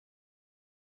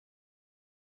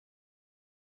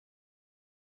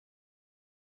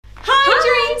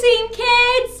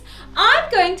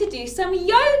going to do some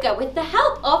yoga with the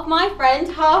help of my friend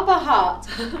Harper Hart.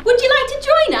 Would you like to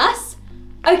join us?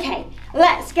 Okay,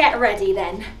 let's get ready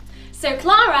then. So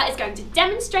Clara is going to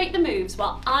demonstrate the moves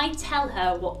while I tell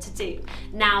her what to do.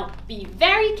 Now, be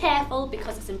very careful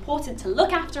because it's important to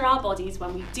look after our bodies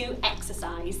when we do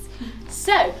exercise.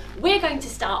 So, we're going to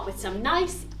start with some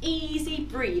nice, easy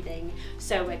breathing.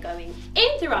 So we're going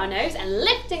in through our nose and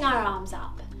lifting our arms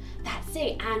up. That's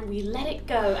it, and we let it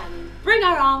go and we bring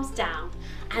our arms down.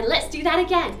 And let's do that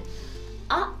again.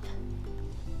 Up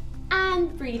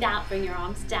and breathe out, bring your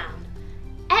arms down.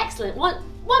 Excellent, one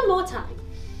more time.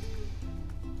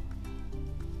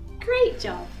 Great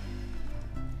job.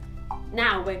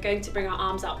 Now we're going to bring our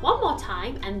arms up one more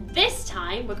time, and this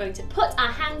time we're going to put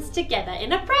our hands together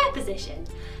in a prayer position.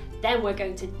 Then we're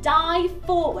going to dive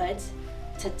forward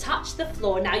to touch the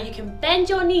floor. Now you can bend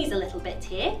your knees a little bit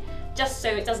here, just so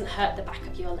it doesn't hurt the back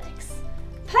of your legs.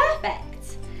 Perfect.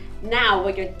 Now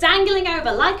we're dangling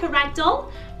over like a rag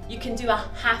doll. You can do a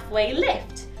halfway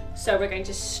lift. So we're going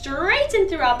to straighten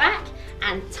through our back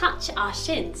and touch our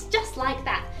shins, just like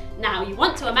that. Now you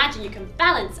want to imagine you can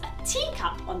balance a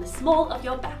teacup on the small of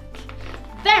your back.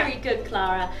 Very good,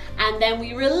 Clara. And then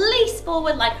we release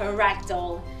forward like a rag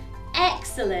doll.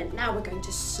 Excellent. Now we're going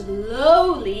to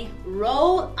slowly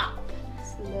roll up.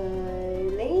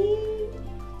 Slowly.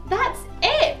 That's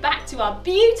it. Back to our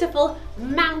beautiful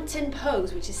mountain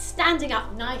pose, which is standing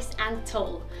up nice and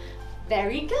tall.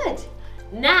 Very good.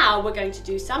 Now we're going to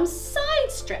do some side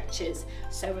stretches.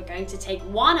 So we're going to take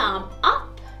one arm up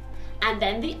and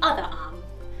then the other arm,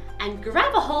 and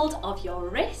grab a hold of your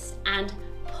wrist and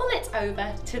pull it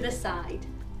over to the side.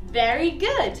 Very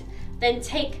good. Then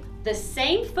take the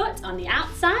same foot on the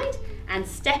outside and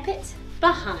step it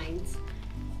behind.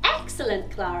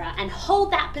 Excellent, Clara, and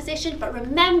hold that position, but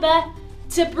remember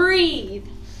to breathe.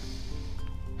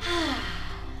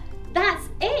 That's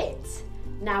it.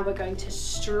 Now we're going to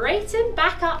straighten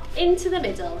back up into the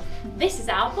middle. This is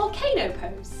our volcano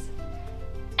pose.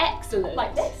 Excellent.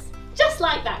 Like this? Just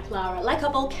like that, Clara, like a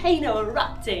volcano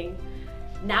erupting.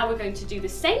 Now we're going to do the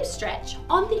same stretch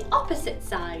on the opposite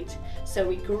side. So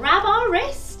we grab our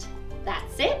wrist,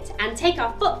 that's it, and take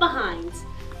our foot behind.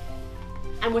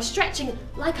 And we're stretching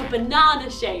like a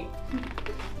banana shape.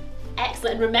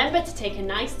 Excellent, and remember to take a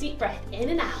nice deep breath in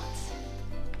and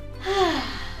out.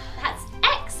 That's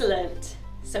excellent.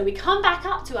 So we come back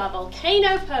up to our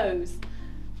volcano pose.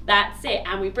 That's it,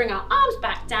 and we bring our arms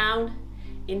back down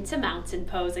into mountain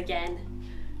pose again.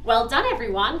 Well done,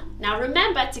 everyone. Now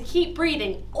remember to keep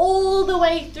breathing all the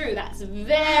way through. That's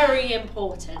very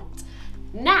important.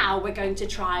 Now we're going to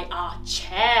try our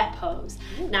chair pose.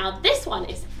 Now this one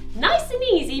is nice and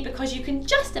easy because you can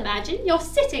just imagine you're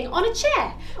sitting on a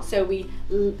chair. So we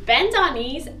bend our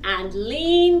knees and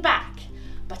lean back.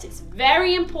 But it's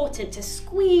very important to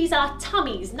squeeze our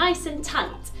tummies nice and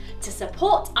tight to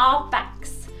support our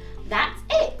backs. That's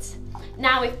it.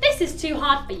 Now, if this is too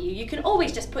hard for you, you can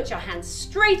always just put your hands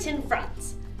straight in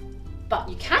front. But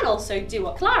you can also do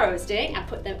what Clara was doing and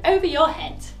put them over your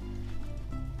head.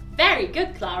 Very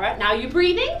good, Clara. Now, you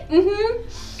breathing?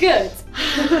 Mm-hmm. Good.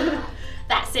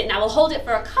 That's it. Now, we'll hold it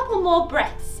for a couple more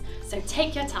breaths. So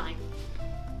take your time.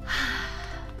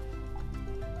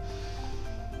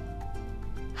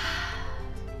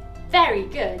 Very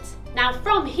good. Now,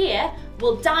 from here,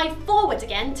 we'll dive forward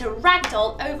again to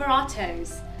ragdoll over our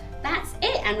toes. That's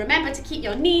it, and remember to keep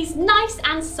your knees nice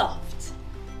and soft.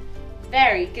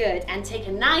 Very good, and take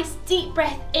a nice deep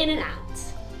breath in and out.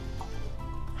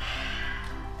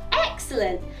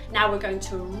 Excellent. Now we're going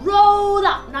to roll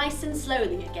up nice and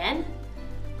slowly again.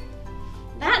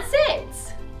 That's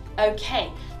it.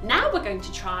 Okay, now we're going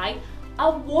to try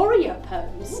a warrior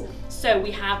pose. So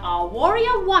we have our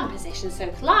warrior one position. So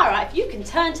Clara, if you can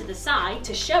turn to the side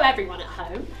to show everyone at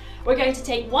home, we're going to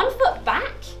take one foot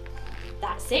back.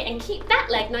 That's it, and keep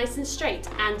that leg nice and straight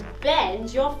and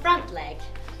bend your front leg.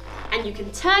 And you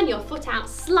can turn your foot out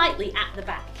slightly at the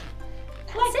back.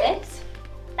 That's it.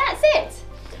 That's it.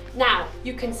 Now,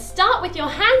 you can start with your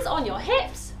hands on your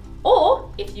hips,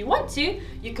 or if you want to,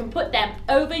 you can put them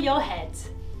over your head.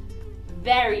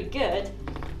 Very good.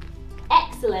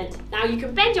 Excellent. Now you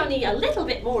can bend your knee a little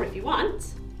bit more if you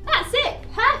want. That's it.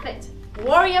 Perfect.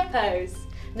 Warrior pose.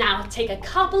 Now take a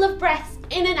couple of breaths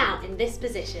in and out in this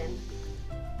position.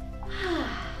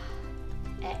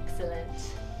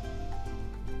 Excellent.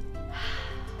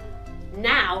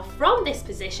 Now from this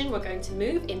position we're going to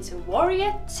move into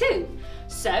warrior two.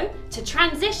 So to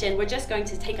transition we're just going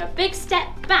to take a big step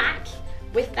back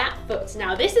with that foot.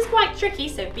 Now this is quite tricky,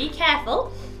 so be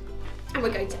careful. And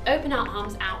we're going to open our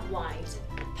arms out wide.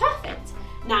 Perfect.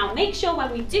 Now make sure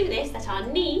when we do this that our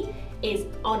knee is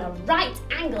on a right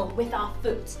angle with our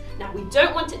foot. Now we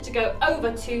don't want it to go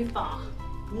over too far.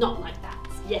 Not like that,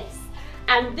 yes.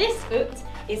 And this foot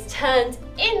is turned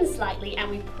in slightly and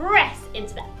we press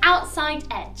into the outside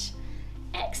edge.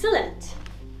 Excellent.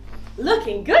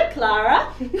 Looking good,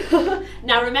 Clara.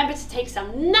 Now remember to take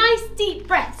some nice deep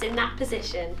breaths in that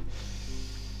position.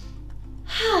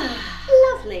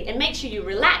 Lovely. And make sure you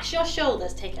relax your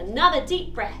shoulders. Take another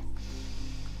deep breath.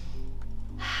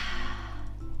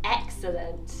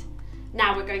 Excellent.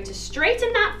 Now we're going to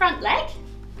straighten that front leg.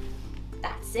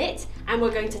 That's it. And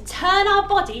we're going to turn our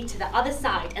body to the other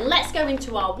side. And let's go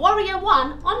into our warrior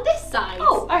one on this side.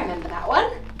 Oh, I remember that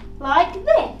one. Like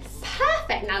this.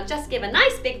 Perfect. Now just give a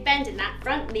nice big bend in that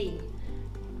front knee.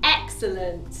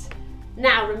 Excellent.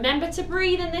 Now remember to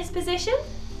breathe in this position.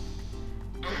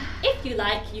 And if you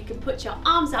like, you can put your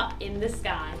arms up in the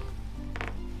sky.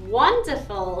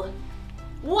 Wonderful.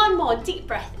 One more deep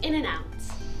breath in and out.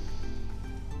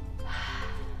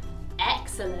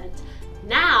 Excellent.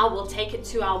 Now we'll take it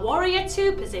to our warrior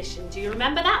two position. Do you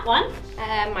remember that one?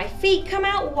 My feet come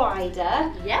out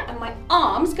wider. Yep. And my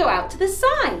arms go out to the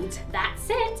side. That's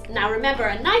it. Now remember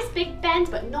a nice big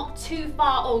bend, but not too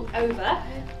far all over.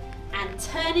 And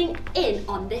turning in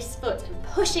on this foot and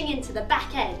pushing into the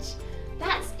back edge.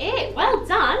 That's it. Well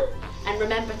done. And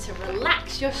remember to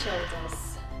relax your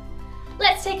shoulders.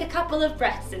 Let's take a couple of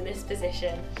breaths in this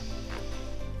position.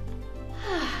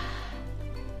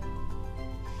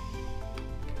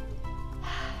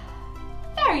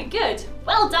 Very good.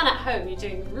 Well done at home. You're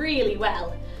doing really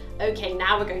well. Okay,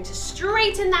 now we're going to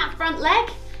straighten that front leg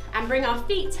and bring our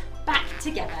feet back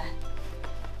together.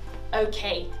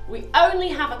 Okay, we only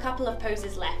have a couple of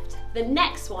poses left. The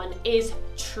next one is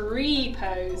tree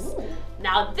pose. Ooh.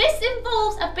 Now this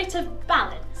involves a bit of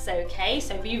balance, okay?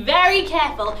 So be very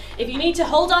careful. If you need to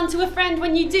hold on to a friend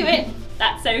when you do it,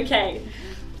 that's okay.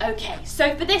 Okay,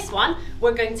 so for this one,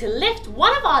 we're going to lift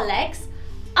one of our legs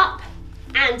up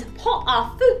and pop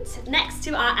our foot next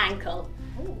to our ankle.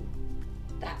 Ooh.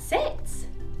 That's it.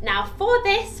 Now for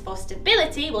this, for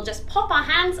stability, we'll just pop our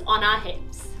hands on our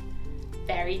hips.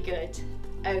 Very good.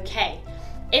 Okay,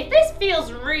 if this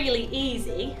feels really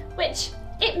easy, which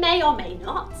it may or may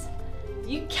not,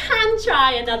 you can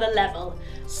try another level.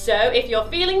 So if you're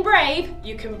feeling brave,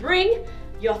 you can bring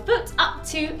your foot up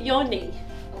to your knee.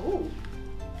 Ooh,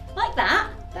 like that?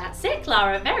 That's it,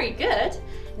 Clara, very good.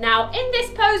 Now in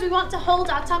this pose, we want to hold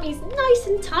our tummies nice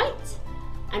and tight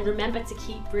and remember to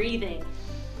keep breathing.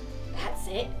 That's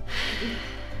it.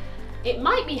 It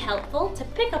might be helpful to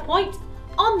pick a point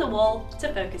on the wall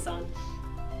to focus on.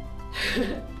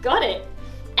 Got it.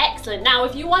 Excellent. Now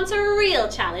if you want a real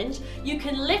challenge, you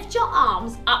can lift your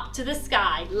arms up to the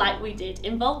sky like we did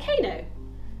in Volcano.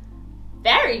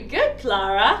 Very good,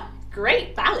 Clara.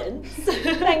 Great balance.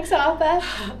 Thanks, Harper.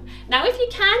 Now if you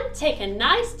can, take a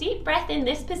nice deep breath in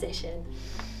this position.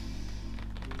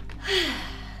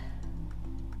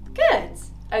 Good.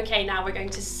 Okay, now we're going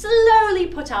to slowly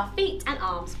put our feet and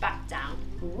arms back down.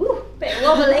 Ooh, bit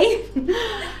wobbly.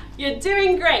 You're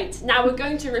doing great. Now we're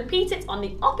going to repeat it on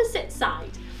the opposite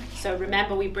side. So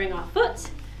remember, we bring our foot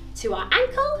to our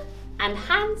ankle and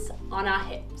hands on our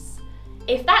hips.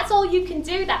 If that's all you can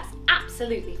do, that's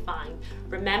absolutely fine.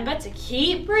 Remember to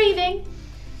keep breathing.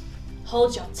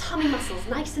 Hold your tummy muscles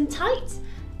nice and tight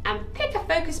and pick a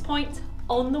focus point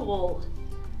on the wall.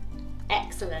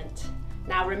 Excellent.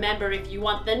 Now remember, if you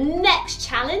want the next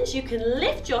challenge, you can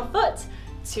lift your foot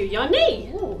to your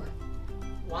knee. Ooh,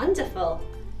 wonderful.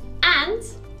 And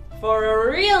for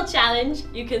a real challenge,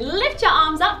 you can lift your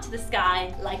arms up to the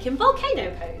sky like in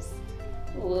Volcano pose.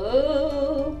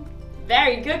 Whoa.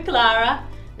 Very good, Clara.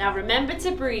 Now remember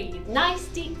to breathe. Nice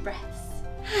deep breaths.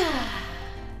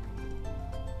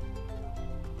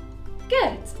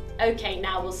 Good. Okay,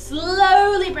 now we'll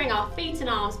slowly bring our feet and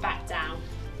arms back down.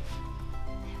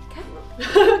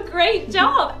 Great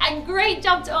job, and great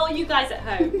job to all you guys at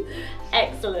home.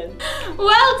 Excellent.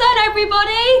 Well done,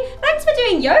 everybody. Thanks for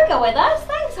doing yoga with us.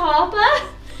 Thanks, Harper.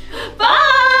 Bye.